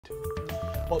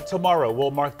Well, tomorrow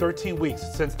will mark 13 weeks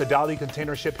since the Dolly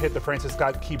container ship hit the Francis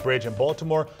Scott Key Bridge in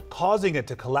Baltimore, causing it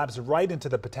to collapse right into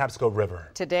the Patapsco River.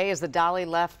 Today, as the Dolly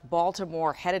left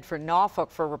Baltimore, headed for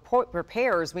Norfolk for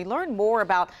repairs, we learn more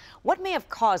about what may have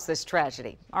caused this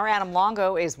tragedy. Our Adam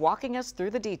Longo is walking us through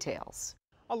the details.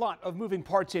 A lot of moving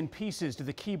parts and pieces to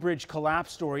the Key Bridge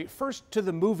collapse story. First to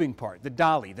the moving part, the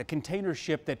Dolly, the container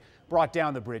ship that brought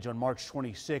down the bridge on March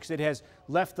 26. It has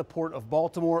left the port of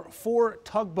Baltimore. 4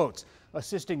 tugboats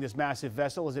assisting this massive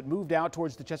vessel as it moved out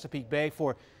towards the Chesapeake Bay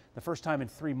for the first time in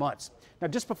 3 months. Now,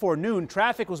 just before noon,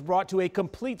 traffic was brought to a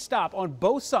complete stop on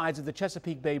both sides of the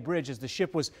Chesapeake Bay Bridge as the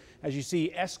ship was, as you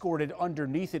see, escorted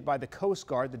underneath it by the Coast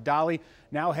Guard. The Dolly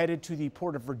now headed to the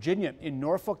Port of Virginia in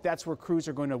Norfolk. That's where crews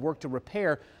are going to work to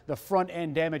repair the front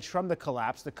end damage from the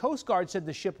collapse. The Coast Guard said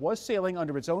the ship was sailing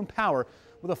under its own power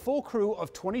with a full crew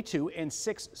of 22 and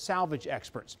 6 salvage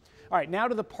experts. All right, now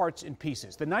to the parts and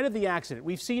pieces. The night of the accident,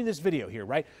 we've seen this video here,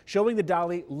 right? Showing the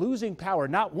Dolly losing power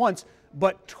not once,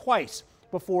 but twice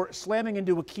before slamming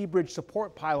into a Key Bridge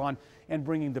support pylon and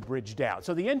bringing the bridge down.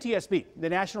 So the NTSB, the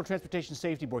National Transportation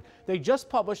Safety Board, they just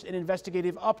published an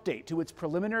investigative update to its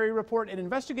preliminary report, and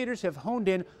investigators have honed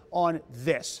in on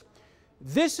this.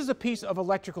 This is a piece of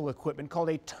electrical equipment called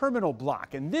a terminal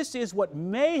block, and this is what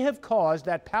may have caused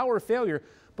that power failure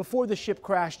before the ship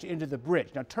crashed into the bridge.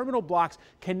 Now, terminal blocks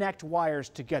connect wires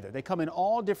together. They come in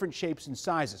all different shapes and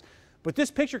sizes. But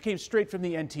this picture came straight from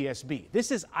the NTSB.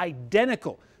 This is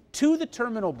identical to the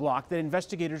terminal block that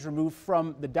investigators removed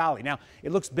from the Dolly. Now,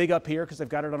 it looks big up here because I've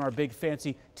got it on our big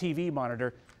fancy TV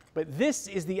monitor, but this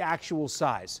is the actual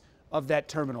size of that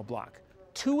terminal block,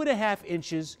 2.5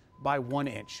 inches by 1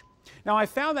 inch. Now, I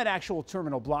found that actual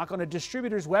terminal block on a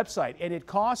distributor's website, and it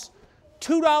costs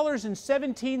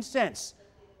 $2.17.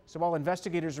 So while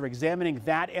investigators are examining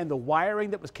that and the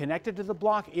wiring that was connected to the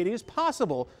block, it is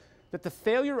possible that the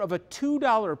failure of a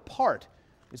 $2 part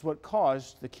is what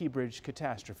caused the Key Bridge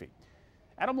catastrophe.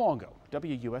 Adam Longo,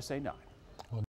 WUSA 9.